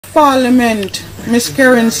of Parliament, Miss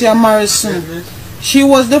Kerencia Morrison. She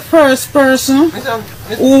was the first person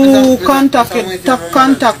who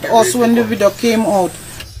contact us when the video came out.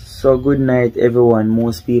 So good night everyone.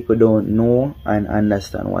 Most people don't know and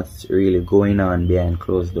understand what's really going on behind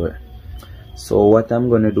closed door. So what I'm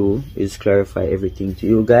gonna do is clarify everything to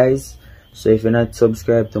you guys. So if you're not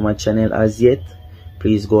subscribed to my channel as yet,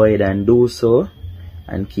 please go ahead and do so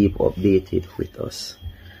and keep updated with us.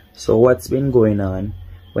 So what's been going on,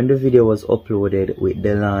 when the video was uploaded with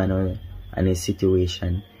Delano and his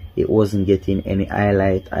situation, it wasn't getting any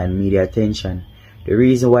highlight and media attention. The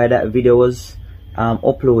reason why that video was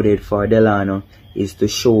uploaded for Delano is to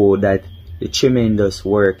show that the tremendous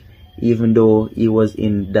work, even though he was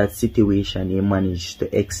in that situation, he managed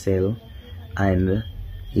to excel and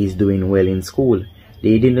he's doing well in school.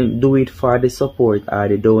 They didn't do it for the support or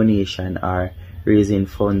the donation or raising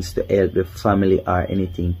funds to help the family or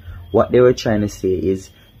anything. What they were trying to say is,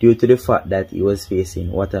 due to the fact that he was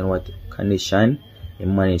facing what and what condition, he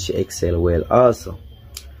managed to excel well also.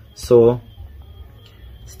 So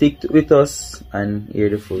stick with us and hear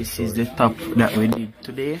the full story. This is the top that we did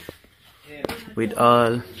today with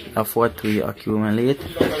all of what we accumulate.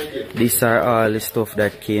 These are all the stuff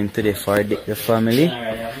that came today for the family.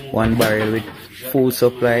 One barrel with food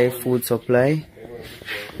supply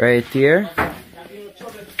right here,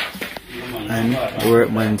 and the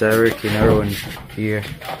workmen are working around here,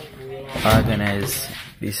 organize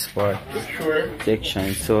this part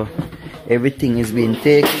section. So everything is being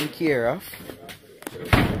taken care of,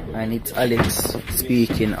 and it's Alex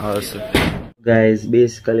speaking also. Guys,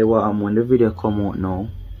 basically what I'm when the video come out now,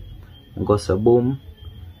 I'm going to boom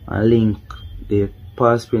and link the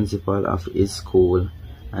past principal of his school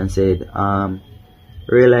and said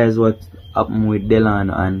realize what happened with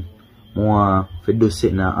Delano and more for do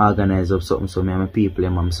sit and organize up something so me and my people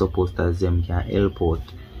I'm supposed as them can help out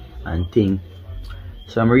and thing.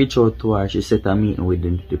 So I'm reach out to her. She set a meeting with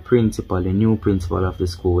the principal, the new principal of the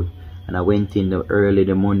school, and I went in early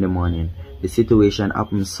the Monday morning. The situation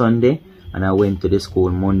happened Sunday and I went to the school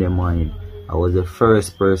Monday morning. I was the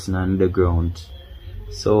first person on the ground.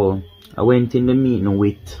 So I went in the meeting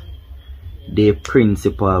with the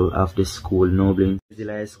principal of the school, Noble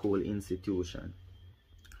High School Institution.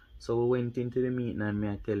 So we went into the meeting and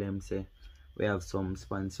I tell them say we have some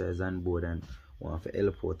sponsors on board and want to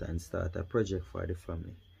help out and start a project for the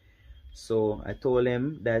family. So I told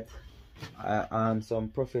them that some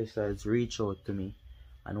professors reach out to me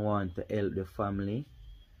and want to help the family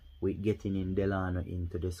with getting in Delano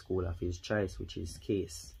into the school of his choice, which is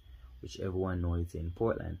Case, which everyone knows is in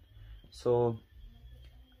Portland. So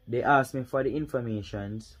they asked me for the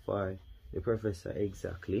information for the professor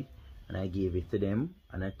exactly, and I gave it to them,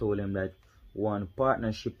 and I told them that one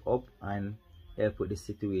partnership up and help with the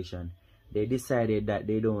situation. They decided that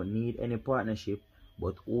they don't need any partnership,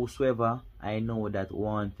 but whosoever I know that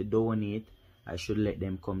want to donate, I should let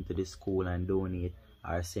them come to the school and donate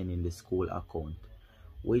or send in the school account,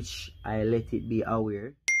 which I let it be aware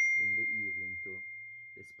in the evening to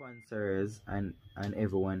the sponsors and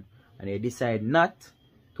everyone, and they decide not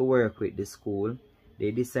to work with the school.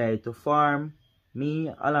 They decide to form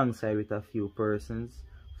me alongside with a few persons,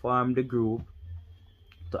 form the group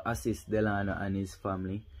to assist Delano and his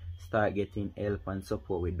family, start getting help and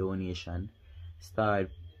support with donation, start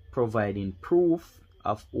providing proof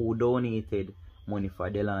of who donated money for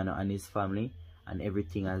Delano and his family, and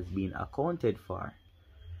everything has been accounted for.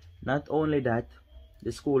 Not only that,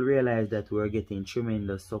 the school realized that we were getting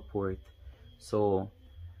tremendous support. So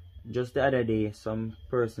just the other day, some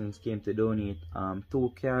persons came to donate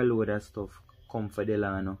 2 car load of stuff come for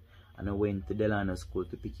Delano, and I went to Delano school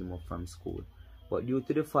to pick him up from school. But due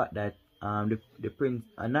to the fact that not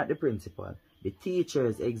the principal, the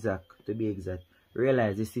teachers to be exact,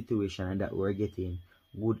 realized the situation and that we're getting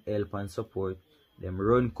good help and support, them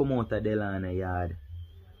run come out of Delano yard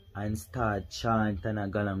and start chanting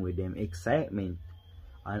and go along with them excitement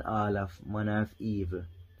and all of manner of evil.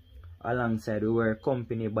 Alongside, we were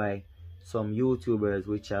accompanied by some YouTubers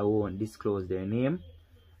which I won't disclose their name,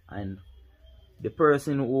 and the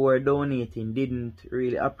person who were donating didn't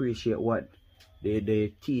really appreciate what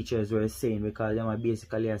the teachers were saying, because they were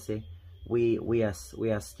basically say we are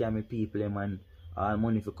scammy people and all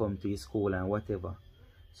money for come to his school and whatever.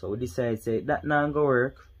 So we decided say that not gonna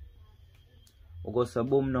work. We go so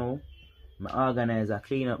boom now. I organize a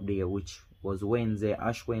cleanup day, which was Wednesday,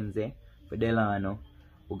 Ash Wednesday for Delano.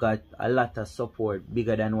 We got a lot of support,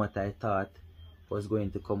 bigger than what I thought was going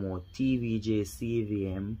to come out. TVJ,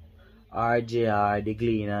 CVM, RJR, The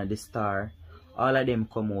Gleaner, The Star, all of them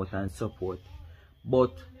come out and support.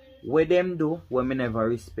 But what them do, what me never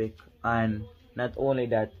respect, and Not only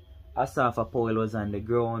that, Asafa Powell was on the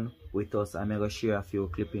ground with us. I'm gonna share a few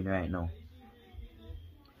clipping right now.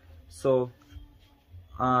 So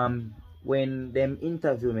when them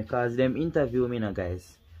interview me, cause them interview me now,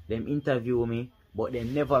 guys. Them interview me, but they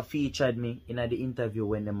never featured me in the interview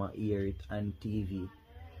when them hear it on TV.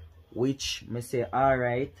 Which me say,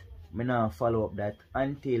 alright, me now follow up that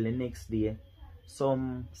until the next day.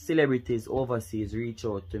 Some celebrities overseas reach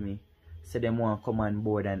out to me, say them want to come on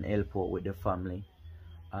board and help out with the family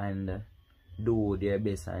and do their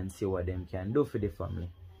best and see what them can do for the family.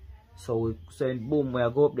 So boom, we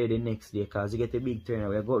go up there the next day, cause you get a big turnout.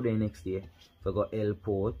 We go up there the next day to go help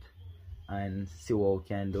out and see what we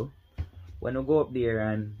can do. When we go up there,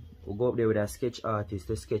 and we go up there with a sketch artist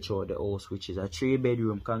to sketch out the house, which is a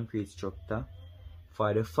 3-bedroom concrete structure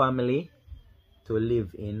for the family to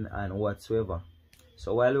live in and whatsoever.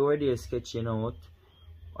 So while we were there sketching out,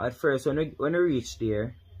 at first when we reached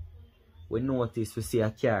there, we noticed we see a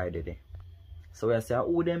car there. So we say,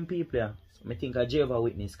 who them people are? So I think a Jehovah's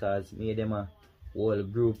Witness, cause me them a whole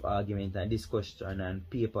group argument and discussion and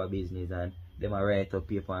paper business, and them a write up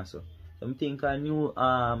paper and so. So I think a new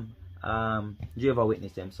Jehovah's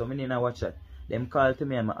Witness them. So I didn't watch that. Them call to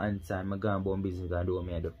me and I answer, and I go and buy business and do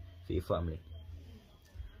what I do for the family.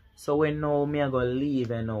 So when now me I go leave,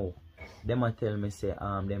 and now them a tell me say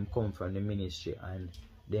them come from the ministry and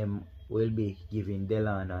them will be giving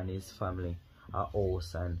Delano and his family a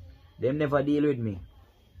house, and them never deal with me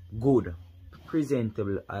good,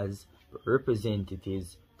 presentable as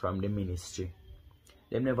representatives from the ministry.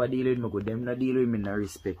 Them never deal with me good. Them not deal with me in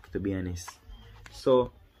respect, to be honest.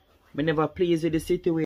 So me never pleased with the situation.